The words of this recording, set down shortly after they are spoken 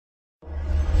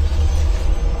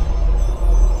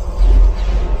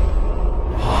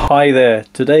Hi there,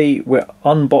 today we're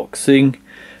unboxing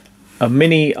a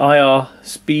mini IR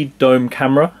speed dome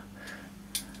camera.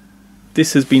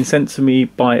 This has been sent to me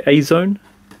by A-Zone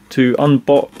to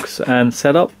unbox and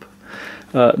set up.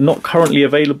 Not currently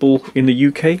available in the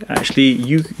UK, actually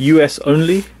US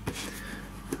only.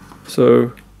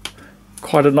 So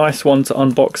quite a nice one to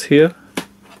unbox here.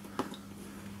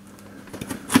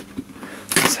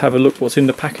 Let's have a look what's in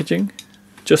the packaging.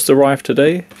 Just arrived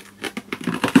today.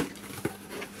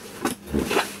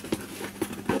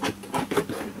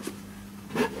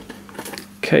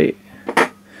 Okay,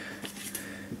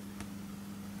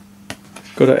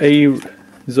 got an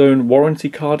A-Zone warranty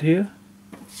card here,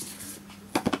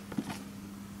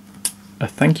 a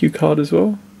thank you card as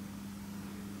well,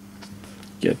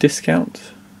 get a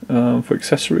discount for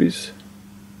accessories.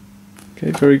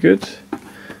 Okay, very good.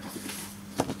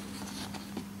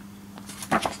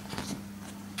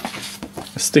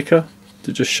 A sticker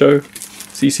to just show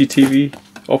CCTV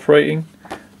operating.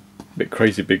 A bit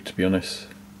crazy big, to be honest.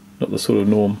 Not the sort of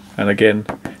norm. And again,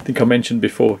 I think I mentioned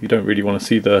before, you don't really want to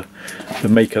see the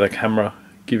make of the camera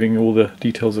giving all the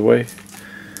details away.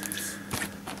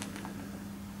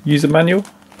 User manual.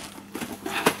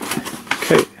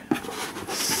 Okay,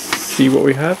 see what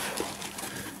we have.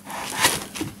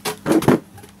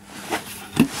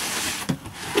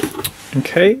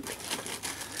 Okay,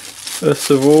 first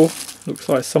of all, looks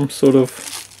like some sort of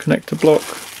connector block.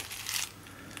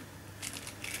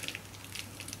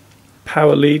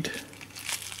 Power lead.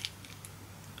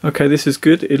 Okay, this is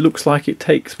good. It looks like it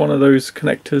takes one of those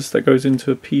connectors that goes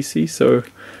into a PC, so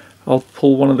I'll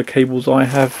pull one of the cables I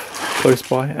have close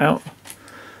by out.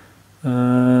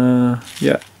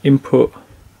 Yeah, input,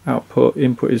 output.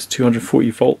 Input is 240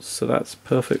 volts, so that's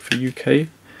perfect for UK.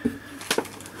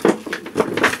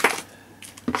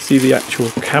 See the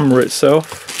actual camera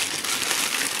itself.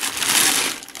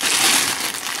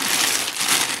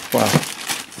 Wow.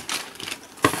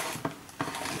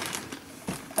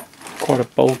 Quite a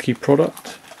bulky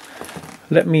product.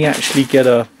 Let me actually get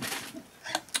a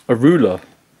ruler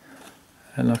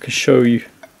and I can show you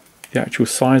the actual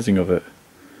sizing of it.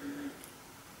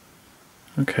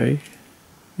 Okay,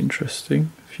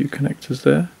 interesting. A few connectors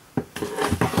there.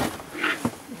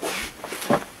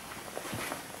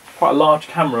 Quite a large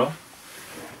camera.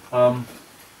 And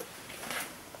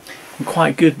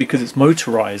quite good because it's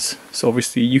motorized, so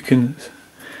obviously you can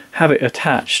have it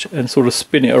attached and sort of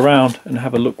spin it around and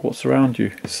have a look what's around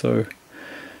you. So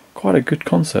quite a good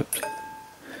concept.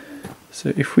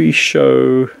 So if we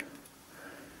show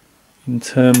in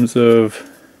terms of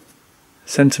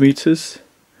centimeters,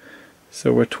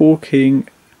 so we're talking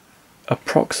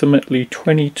approximately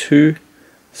 22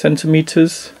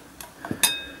 centimeters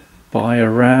by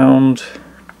around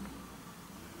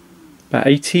about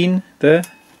 18 there.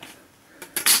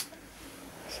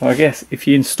 So I guess if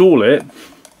you install it,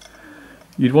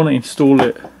 you'd want to install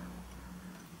it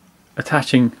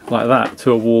attaching like that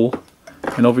to a wall,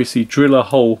 and obviously drill a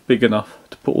hole big enough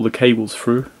to put all the cables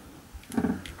through.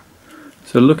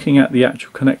 So looking at the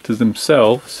actual connectors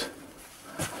themselves,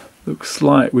 looks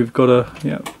like we've got a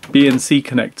BNC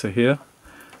connector here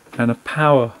and a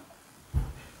power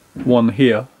one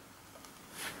here.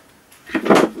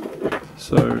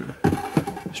 So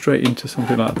straight into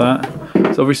something like that.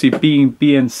 So obviously being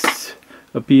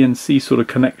a BNC sort of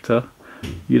connector,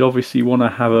 you'd obviously want to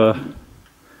have a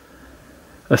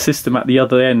system at the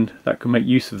other end that can make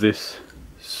use of this.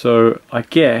 So I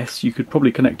guess you could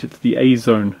probably connect it to the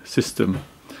A-Zone system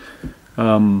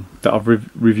that I've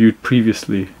reviewed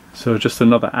previously. So just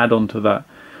another add-on to that.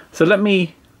 So let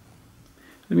me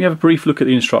have a brief look at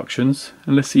the instructions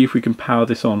and let's see if we can power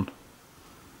this on.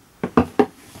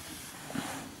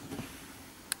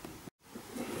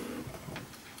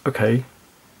 Okay,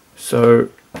 so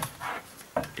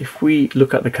if we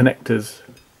look at the connectors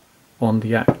on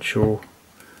the actual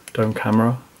dome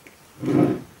camera,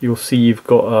 you'll see you've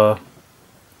got a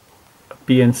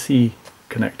BNC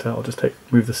connector. I'll just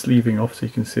move the sleeving off so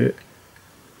you can see it.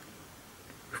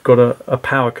 We've got a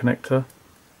power connector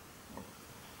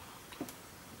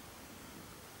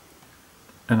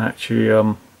and actually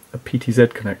a PTZ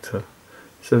connector.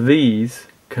 So these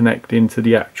connect into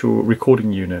the actual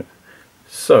recording unit.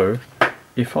 So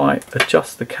if I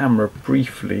adjust the camera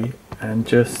briefly and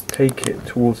just take it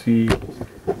towards the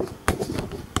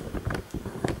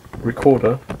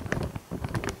recorder,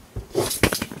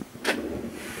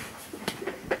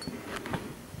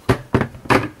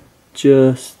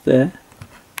 just there,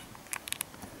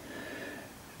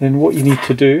 then what you need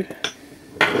to do,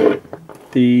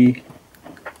 the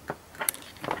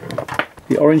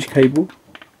orange cable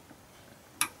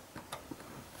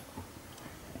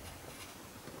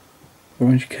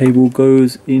orange cable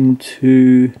goes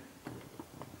into,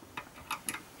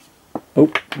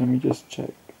 oh, let me just check,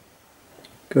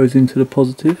 goes into the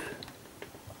positive,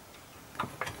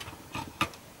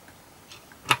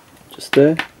 just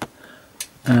there,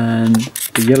 and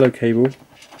the yellow cable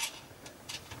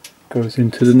goes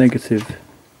into the negative,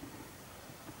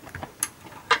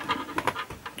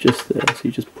 just there. So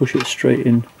you just push it straight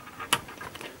in.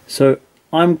 So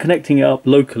I'm connecting it up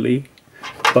locally,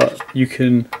 but you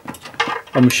can,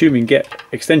 I'm assuming, get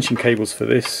extension cables for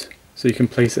this, so you can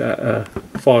place it at a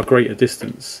far greater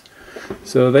distance.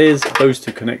 So there's those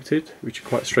two connected, which are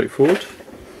quite straightforward.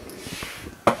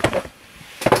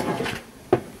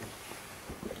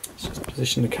 Let's just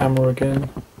position the camera again.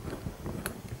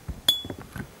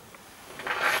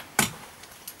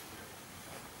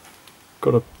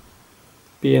 Got a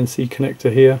BNC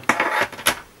connector here,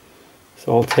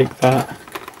 so I'll take that,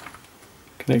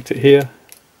 connect it here,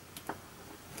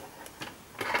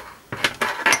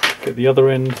 get the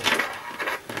other end,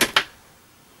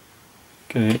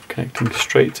 get it connecting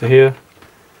straight to here.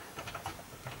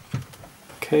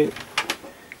 Okay,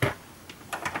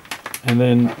 and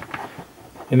then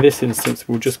in this instance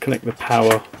we'll just connect the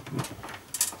power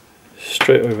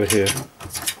straight over here.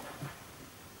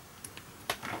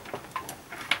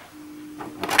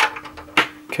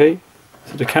 Okay,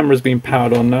 so the camera's been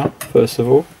powered on now. First of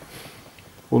all,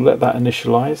 we'll let that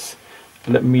initialize.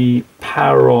 Let me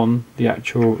power on the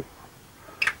actual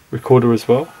recorder as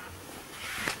well.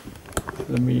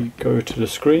 Let me go to the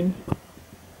screen.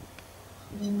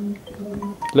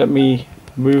 Let me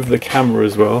move the camera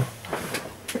as well.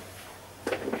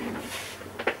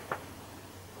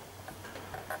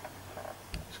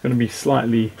 It's going to be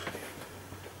slightly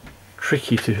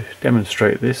tricky to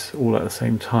demonstrate this all at the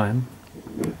same time,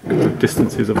 the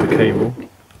distances of the cable.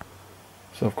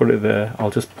 So I've got it there. I'll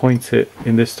just point it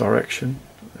in this direction.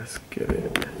 Let's get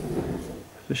it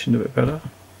positioned a bit better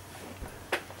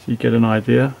so you get an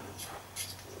idea.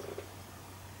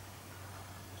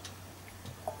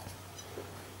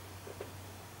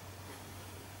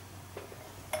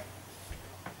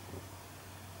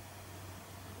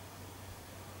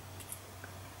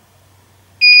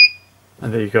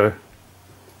 And there you go.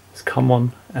 It's come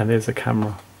on, and there's a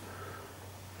camera.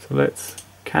 So let's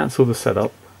cancel the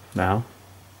setup now.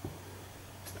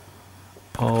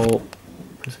 I'll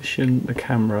position the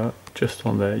camera just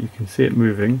on there. You can see it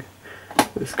moving.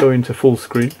 Let's go into full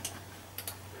screen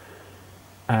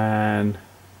and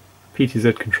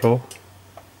PTZ control.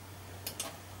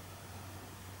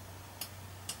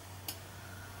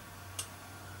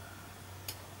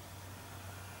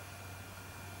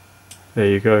 There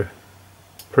you go.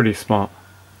 Pretty smart.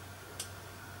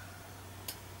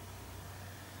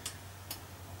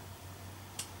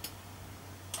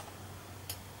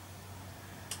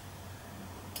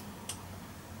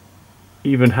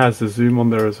 Even has the zoom on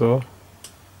there as well.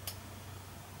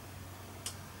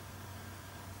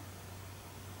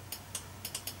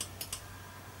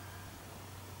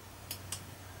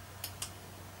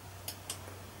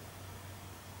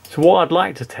 So what I'd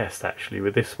like to test actually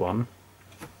with this one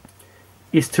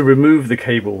is to remove the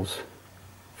cables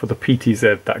for the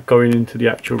PTZ that go into the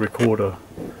actual recorder.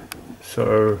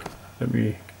 So let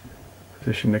me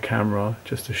position the camera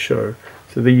just to show.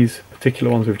 So these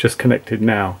particular ones we've just connected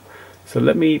now. So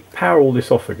let me power all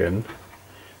this off again.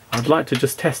 I'd like to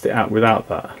just test it out without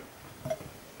that.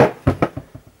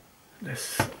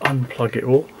 Let's unplug it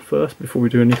all first before we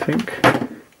do anything.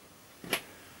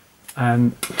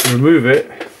 And to remove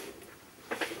it,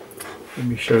 let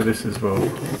me show this as well.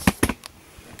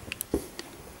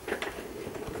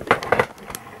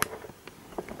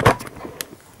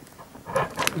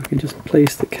 I can just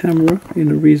place the camera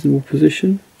in a reasonable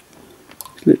position.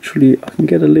 It's literally, I can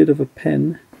get a lid of a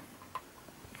pen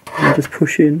and just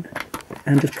push in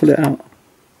and just pull it out.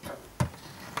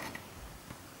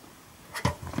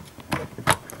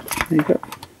 There you go,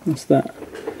 that's that.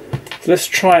 So let's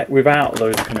try it without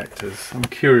those connectors. I'm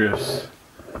curious,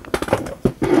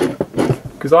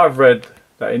 because I've read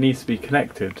that it needs to be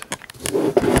connected,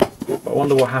 but I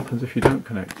wonder what happens if you don't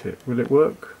connect it. Will it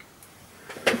work?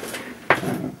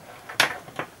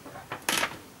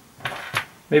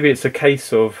 Maybe it's a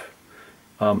case of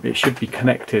it should be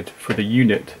connected for the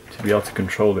unit to be able to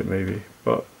control it, maybe,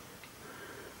 but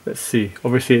let's see.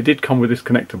 Obviously it did come with this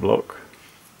connector block.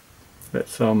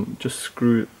 Let's just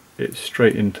screw it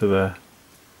straight into there.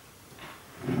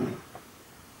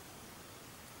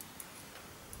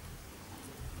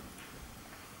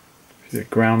 There's a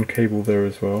ground cable there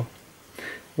as well.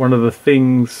 One of the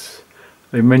things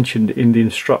they mentioned in the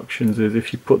instructions is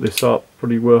if you put this up,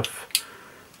 probably worth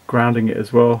grounding it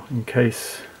as well in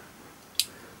case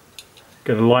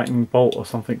get a lightning bolt or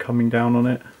something coming down on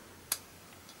it.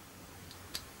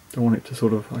 Don't want it to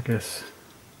sort of, I guess,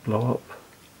 blow up.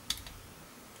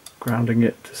 Grounding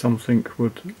it to something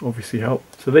would obviously help.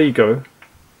 So there you go.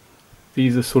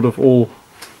 These are sort of all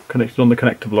connected on the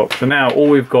connector block. So now all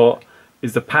we've got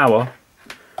is the power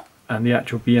and the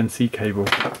actual BNC cable.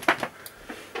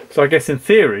 So I guess in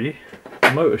theory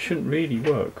the motor shouldn't really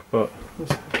work, but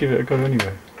let's give it a go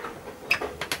anyway.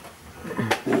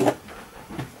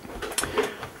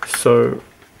 So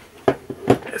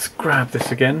let's grab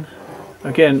this again.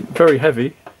 Again, very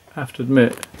heavy, I have to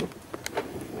admit.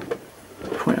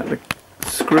 Point out the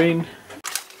screen.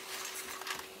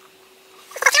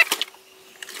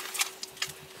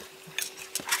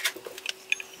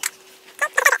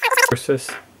 Process.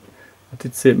 I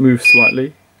did see it move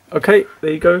slightly. Okay,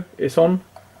 there you go, it's on.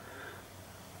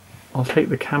 I'll take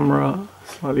the camera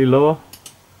slightly lower.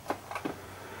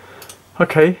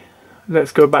 Okay,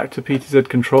 let's go back to PTZ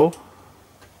control.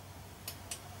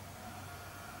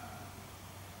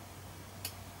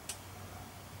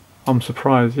 I'm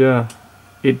surprised, yeah,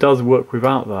 it does work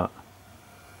without that.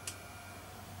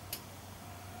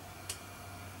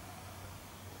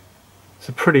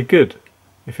 So pretty good.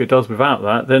 If it does without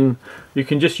that, then you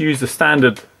can just use the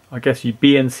standard, I guess, your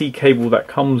BNC cable that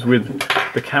comes with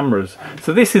the cameras.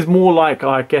 So this is more like,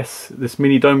 I guess, this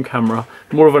mini dome camera,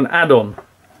 more of an add-on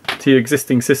to your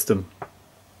existing system.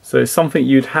 So it's something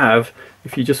you'd have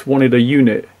if you just wanted a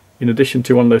unit in addition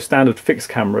to one of those standard fixed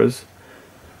cameras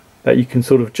that you can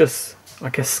sort of just, I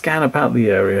guess, scan about the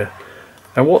area.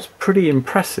 And what's pretty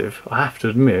impressive, I have to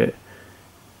admit,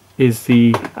 is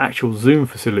the actual zoom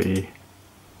facility.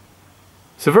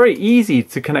 So very easy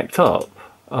to connect up.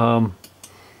 I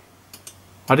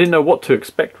didn't know what to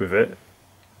expect with it,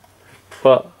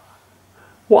 but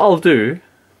what I'll do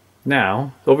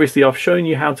now, obviously I've shown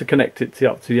you how to connect it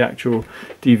up to the actual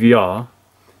DVR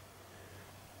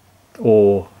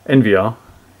or NVR,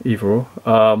 either or.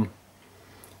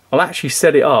 I'll actually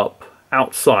set it up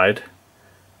outside,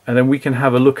 and then we can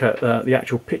have a look at the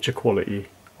actual picture quality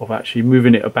of actually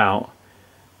moving it about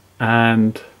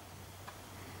and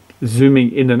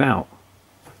zooming in and out.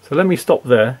 So let me stop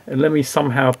there and let me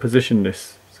somehow position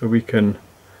this so we can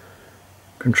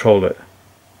control it.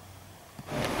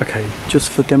 Okay,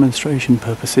 just for demonstration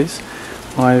purposes,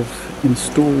 I've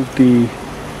installed the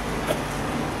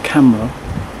camera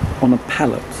on a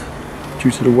pallet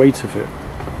due to the weight of it,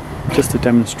 just to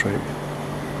demonstrate.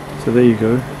 So there you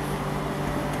go,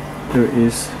 there it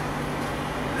is,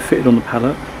 fitted on the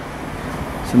pallet.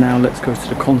 So now let's go to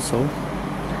the console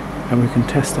and we can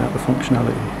test out the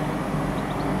functionality.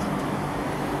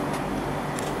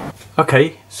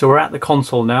 Okay, so we're at the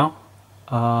console now.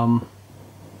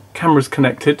 Camera's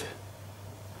connected,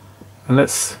 and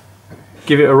let's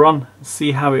give it a run and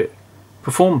see how it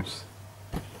performs.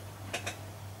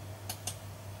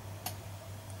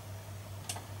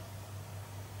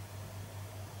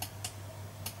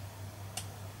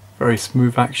 Very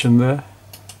smooth action there.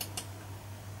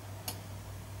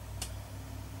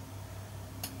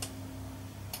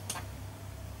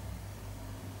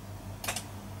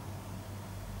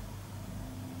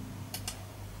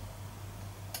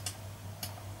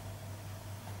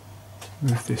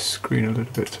 Move this screen a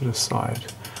little bit to the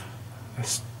side.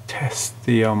 Let's test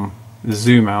the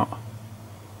zoom out.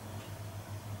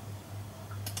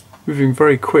 Moving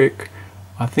very quick.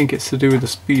 I think it's to do with the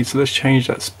speed, so let's change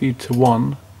that speed to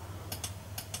 1.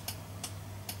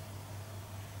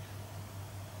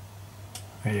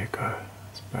 There you go,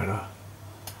 it's better.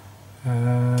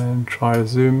 And try a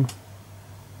zoom.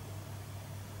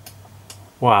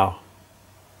 Wow.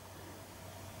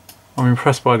 I'm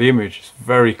impressed by the image, it's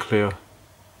very clear.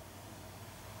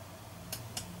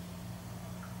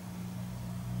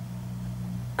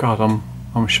 God,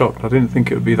 I'm shocked. I didn't think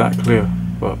it would be that clear,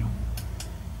 but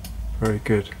very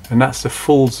good. And that's the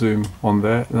full zoom on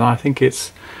there, and I think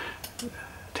it's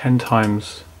 10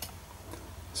 times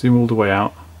zoom all the way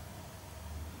out.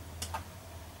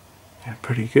 Yeah,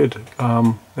 pretty good.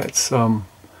 Let's move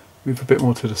a bit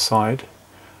more to the side.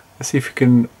 Let's see if we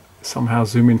can somehow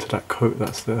zoom into that coat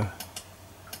that's there.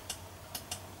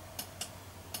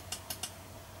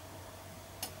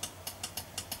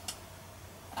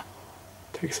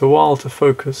 Takes a while to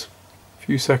focus, a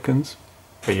few seconds,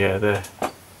 but yeah, there.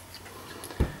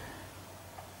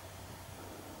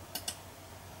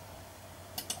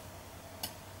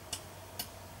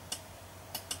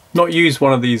 Not used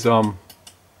one of these sort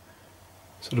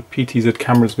of PTZ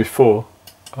cameras before,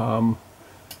 and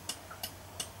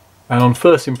on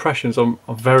first impressions I'm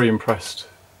very impressed.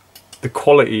 The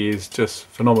quality is just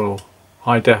phenomenal,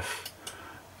 high def.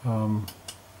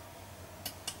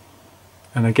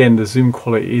 And again, the zoom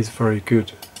quality is very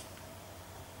good.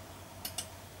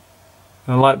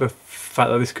 And I like the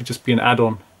fact that this could just be an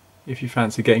add-on if you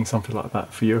fancy getting something like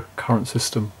that for your current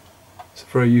system. It's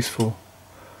very useful.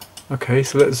 Okay,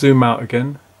 so let's zoom out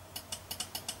again.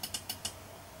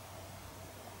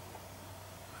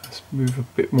 Let's move a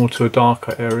bit more to a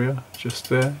darker area, just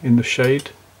there in the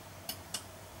shade.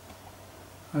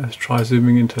 Let's try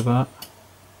zooming into that.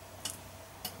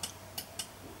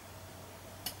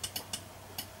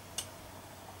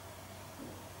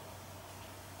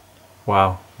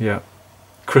 Wow, yeah,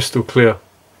 crystal clear.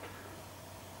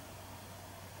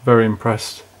 Very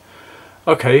impressed.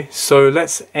 Okay, so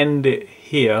let's end it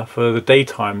here for the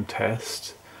daytime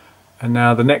test, and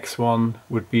now the next one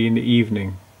would be in the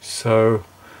evening. So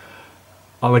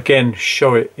I'll again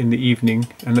show it in the evening,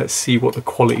 and let's see what the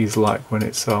quality is like when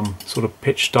it's sort of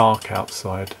pitch dark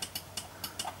outside.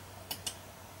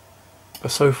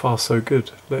 But so far so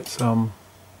good. Let's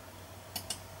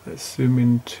zoom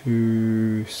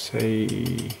into, say,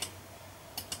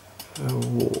 the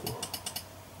wall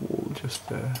just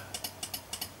there.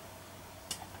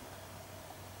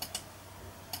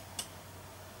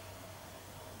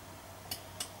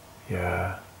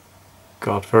 Yeah,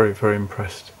 God, very, very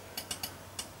impressed.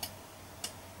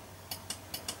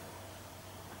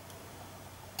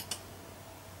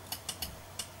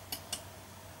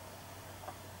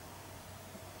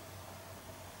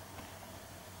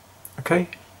 Okay,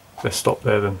 let's stop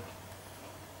there then.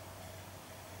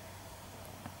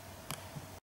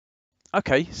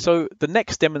 Okay, so the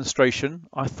next demonstration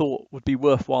I thought would be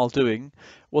worthwhile doing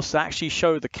was to actually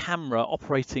show the camera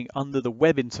operating under the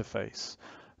web interface.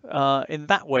 In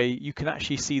that way, you can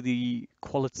actually see the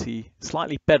quality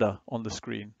slightly better on the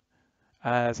screen,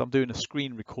 as I'm doing a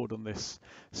screen record on this.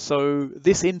 So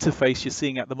this interface you're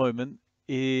seeing at the moment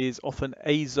is off an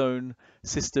A-Zone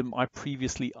system I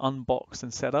previously unboxed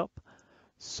and set up.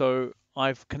 So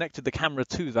I've connected the camera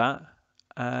to that,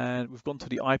 and we've gone to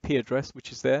the IP address,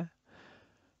 which is there.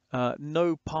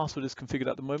 No password is configured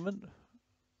at the moment.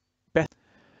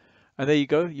 And there you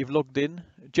go, you've logged in.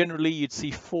 Generally, you'd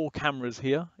see 4 cameras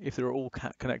here if they're all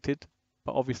connected,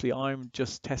 but obviously I'm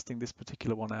just testing this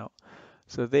particular one out.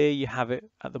 So there you have it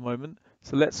at the moment.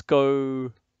 So let's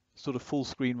go sort of full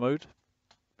screen mode.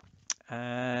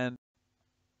 And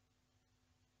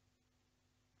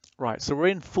right, so we're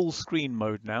in full screen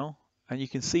mode now, and you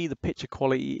can see the picture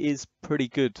quality is pretty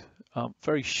good,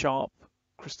 very sharp,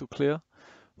 crystal clear.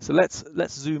 So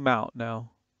let's zoom out now.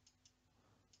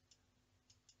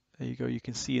 There you go, you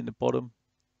can see in the bottom,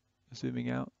 zooming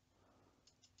out.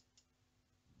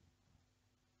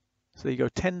 So there you go,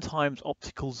 10 times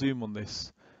optical zoom on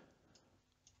this.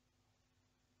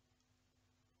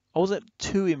 I wasn't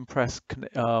too impressed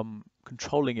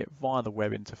controlling it via the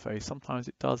web interface. Sometimes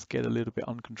it does get a little bit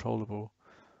uncontrollable.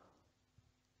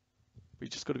 But you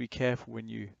just got to be careful when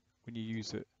you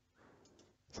use it.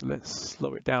 So let's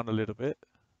slow it down a little bit.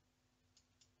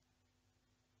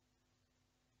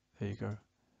 There you go.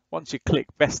 Once you click,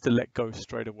 best to let go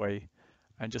straight away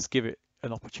and just give it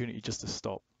an opportunity just to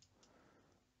stop.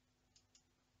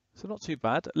 So not too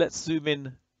bad. Let's zoom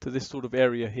in to this sort of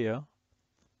area here.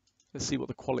 Let's see what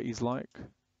the quality is like.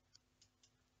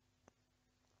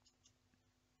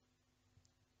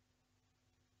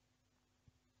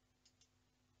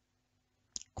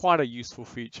 Quite a useful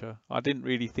feature. I didn't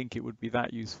really think it would be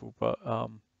that useful, but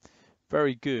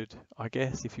very good, I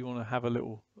guess, if you want to have a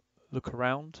little look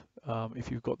around,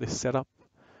 if you've got this set up.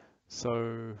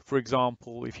 So, for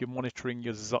example, if you're monitoring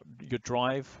your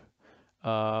drive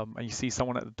and you see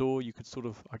someone at the door, you could sort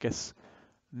of, I guess,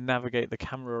 navigate the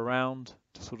camera around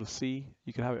to sort of see.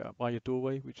 You can have it up by your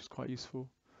doorway, which is quite useful.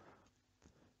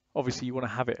 Obviously, you want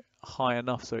to have it high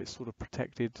enough so it's sort of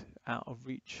protected out of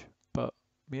reach. But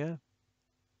yeah,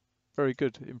 very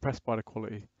good. Impressed by the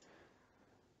quality.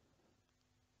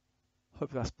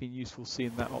 Hope that's been useful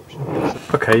seeing that option.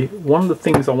 Okay, one of the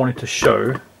things I wanted to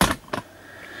show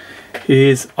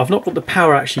is I've not got the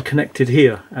power actually connected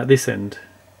here at this end.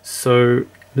 So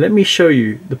let me show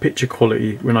you the picture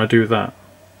quality when I do that.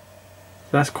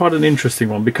 That's quite an interesting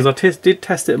one because I did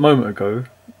test it a moment ago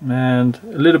and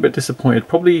a little bit disappointed.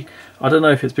 Probably, I don't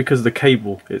know if it's because of the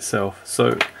cable itself.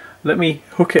 So let me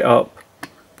hook it up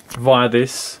via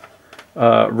this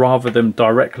rather than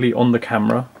directly on the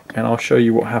camera, and I'll show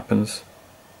you what happens.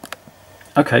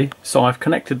 Okay, so I've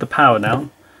connected the power now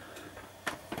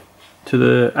to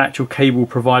the actual cable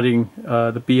providing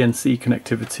the BNC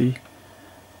connectivity,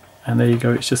 and there you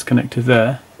go, it's just connected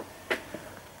there.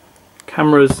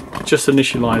 Camera's just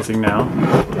initializing now.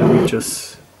 Let me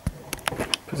just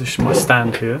position my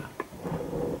stand here.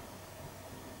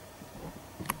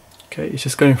 Okay, it's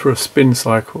just going through a spin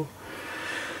cycle.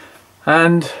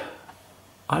 And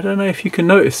I don't know if you can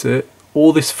notice it,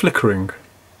 all this flickering.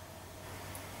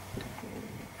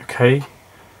 Okay,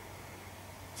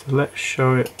 so let's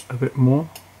show it a bit more.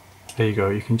 There you go,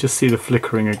 you can just see the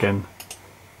flickering again,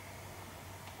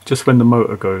 just when the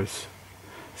motor goes.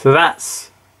 So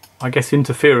that's, I guess,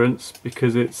 interference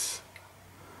because it's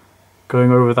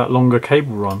going over that longer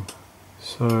cable run.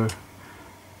 So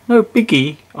no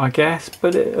biggie, I guess,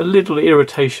 but a little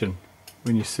irritation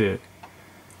when you see it.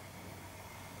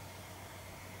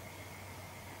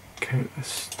 Okay, let's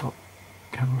stop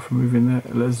camera from moving there.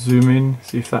 Let's zoom in,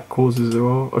 see if that causes it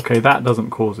all. Okay, that doesn't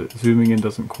cause it. Zooming in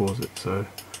doesn't cause it. So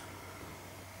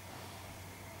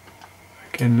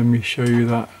again, let me show you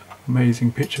that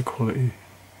amazing picture quality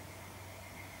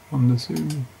on the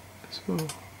zoom as well.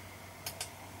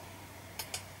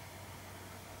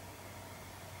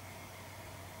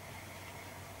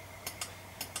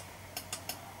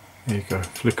 There you go,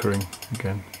 flickering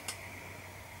again.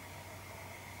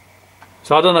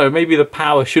 So I don't know, maybe the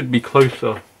power should be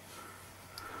closer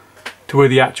to where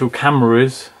the actual camera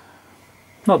is.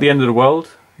 Not the end of the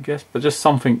world, I guess, but just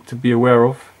something to be aware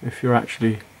of if you're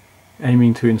actually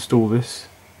aiming to install this.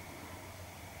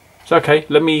 So okay,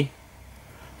 let me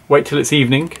wait till it's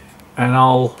evening and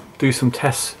I'll do some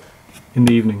tests in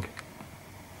the evening.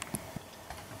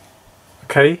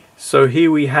 Okay, so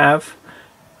here we have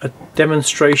a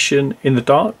demonstration in the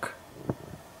dark.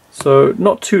 So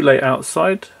not too late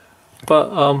outside,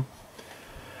 but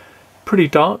pretty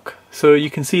dark. So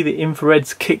you can see the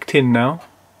infrared's kicked in now.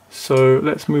 So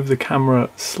let's move the camera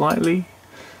slightly.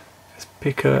 Let's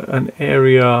pick an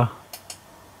area.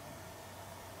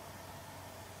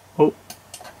 Oh,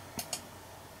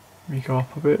 let me go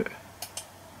up a bit.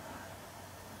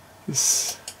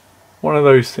 It's one of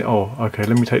those things. Oh, okay,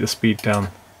 let me take the speed down.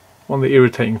 One of the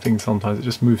irritating things sometimes, it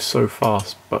just moves so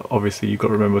fast, but obviously you've got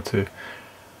to remember to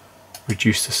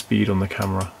reduce the speed on the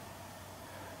camera.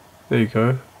 There you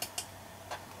go.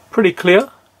 Pretty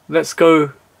clear. Let's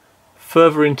go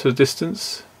further into the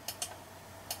distance.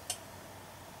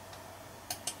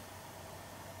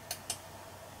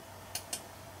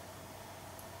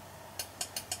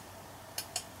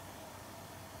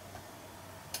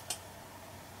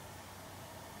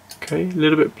 Okay, a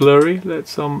little bit blurry.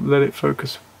 Let's let it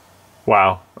focus.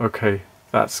 Wow, okay,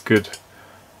 that's good.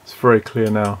 It's very clear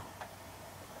now.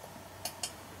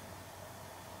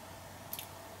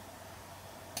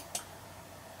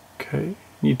 Okay,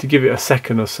 need to give it a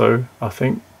second or so, I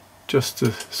think, just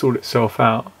to sort itself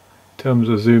out in terms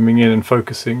of zooming in and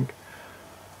focusing.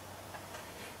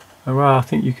 And well, I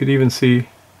think you could even see,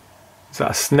 is that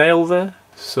a snail there?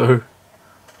 So,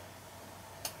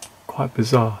 quite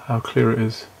bizarre how clear it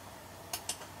is.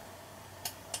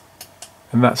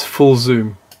 And that's full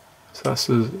zoom, so that's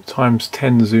a times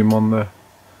 10 zoom on there.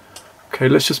 Okay,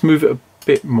 let's just move it a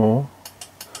bit more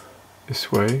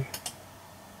this way.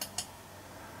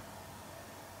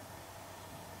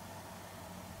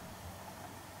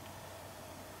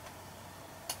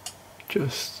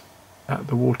 Just at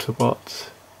the water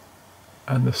butt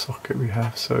and the socket we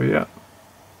have, so yeah.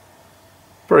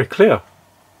 Very clear,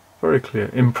 very clear.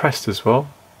 Impressed as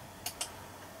well.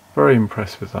 Very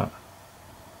impressed with that.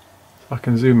 I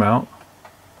can zoom out,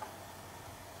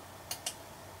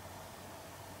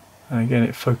 and again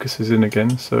it focuses in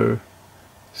again, so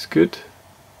it's good.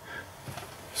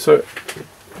 So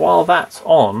while that's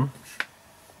on,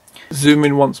 zoom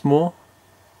in once more.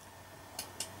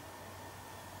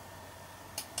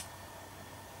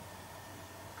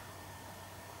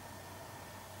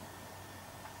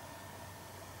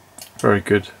 Very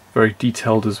good, very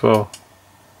detailed as well,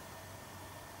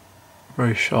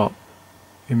 very sharp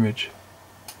image.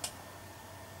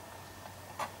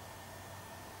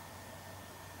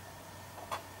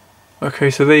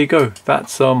 Okay, so there you go.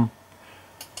 That's the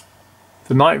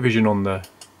night vision on there.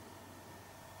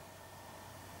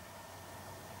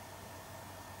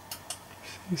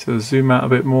 So zoom out a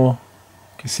bit more.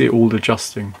 You can see it all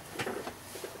adjusting.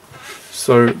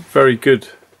 So very good.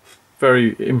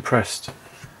 Very impressed.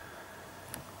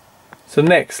 So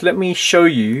next, let me show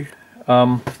you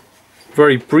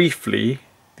very briefly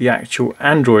the actual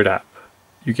Android app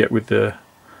you get with the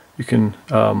you can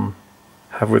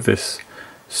have with this.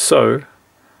 So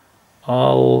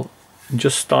I'll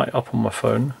just start it up on my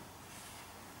phone.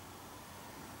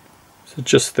 So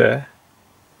just there.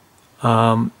 You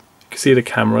can see the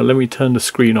camera. Let me turn the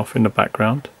screen off in the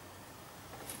background.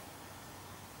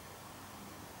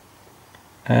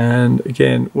 And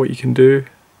again, what you can do,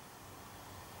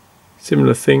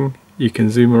 similar thing, you can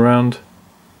zoom around.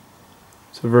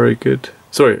 So very good.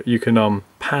 Sorry, you can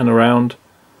pan around.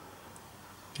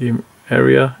 the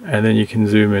area, and then you can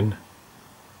zoom in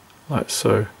like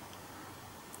so.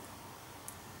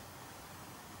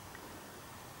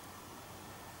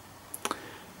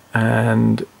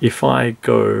 And if I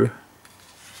go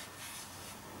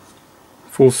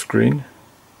full screen,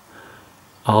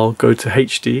 I'll go to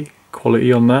HD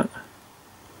quality on that.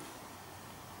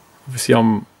 Obviously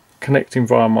I'm connecting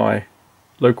via my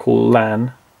local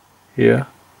LAN here.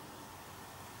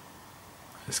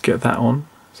 Let's get that on.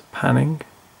 It's panning.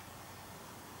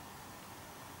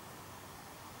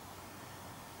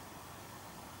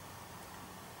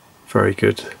 Very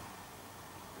good.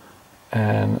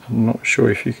 And I'm not sure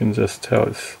if you can just tell,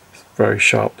 it's very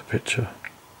sharp, the picture.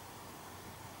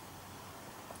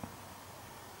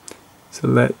 So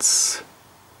let's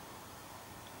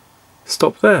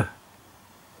stop there.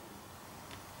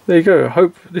 There you go. I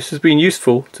hope this has been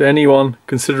useful to anyone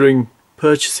considering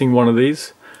purchasing one of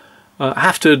these. I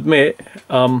have to admit,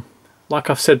 like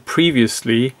I've said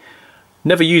previously,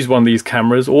 never used one of these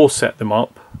cameras or set them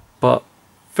up, but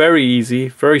very easy,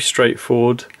 very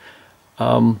straightforward.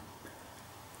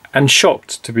 And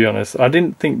shocked, to be honest. I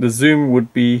didn't think the zoom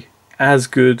would be as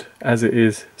good as it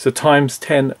is. So times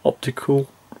 10 optical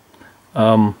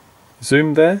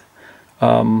zoom there,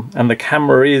 and the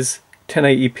camera is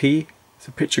 1080p,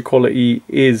 so picture quality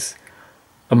is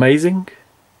amazing.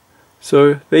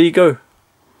 So there you go.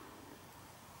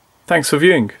 Thanks for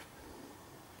viewing.